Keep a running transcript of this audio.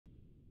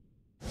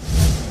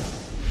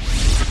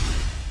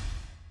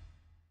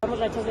tenemos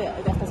rachas de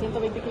hasta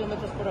 120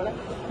 kilómetros por hora,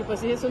 y pues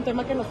sí es un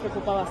tema que nos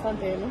preocupa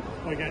bastante,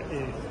 ¿no? Oiga,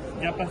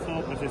 ya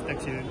pasó pues este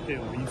accidente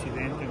o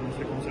incidente, no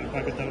sé cómo se le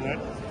puede catalogar,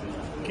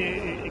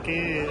 que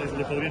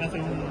le podrían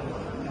hacer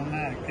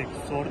una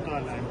exhorto a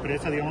la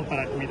empresa, digamos,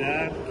 para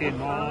cuidar que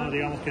no,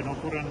 digamos, que no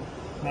ocurran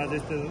más de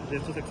estos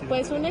accidentes?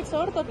 Pues un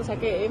exhorto, pues a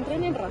que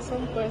entren en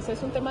razón, pues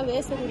es un tema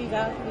de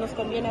seguridad, nos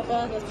conviene a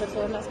todas las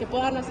personas que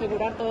puedan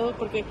asegurar todo,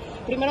 porque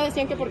primero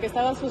decían que porque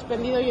estaba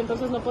suspendido y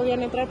entonces no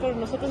podían entrar, pero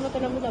nosotros no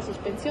tenemos la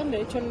suspensión,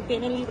 de hecho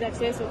tienen libre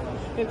acceso,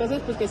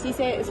 entonces pues que sí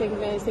se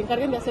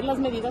encarguen de hacer las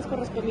medidas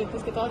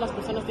correspondientes que todas las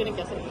personas tienen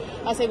que hacer,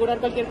 asegurar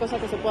cualquier cosa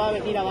que se pueda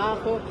venir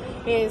abajo,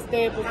 pues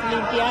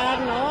limpiar,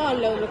 ¿no?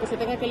 Lo que se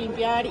tenga que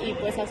limpiar, y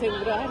pues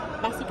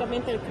asegurar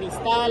básicamente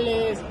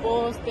cristales,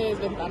 postes,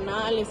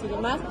 ventanales y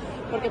demás,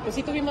 porque pues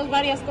sí tuvimos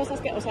varias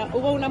cosas que, o sea,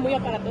 hubo una muy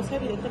aparatosa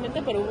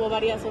evidentemente, pero hubo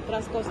varias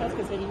otras cosas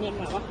que se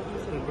vinieron abajo.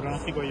 El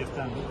pronóstico ahí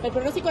está, ¿no? El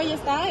pronóstico ahí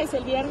está, es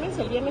el viernes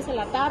en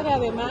la tarde,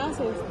 además,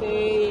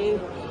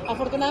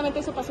 afortunadamente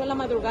eso pasó en la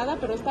madrugada,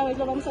 pero esta vez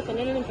lo vamos a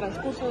tener en el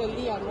transcurso del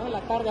día, ¿no? En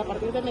la tarde, a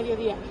partir de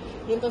mediodía,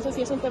 y entonces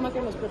sí es un tema que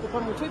nos preocupa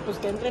mucho, y pues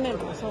que entren en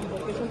razón,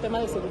 porque es un tema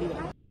de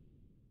seguridad.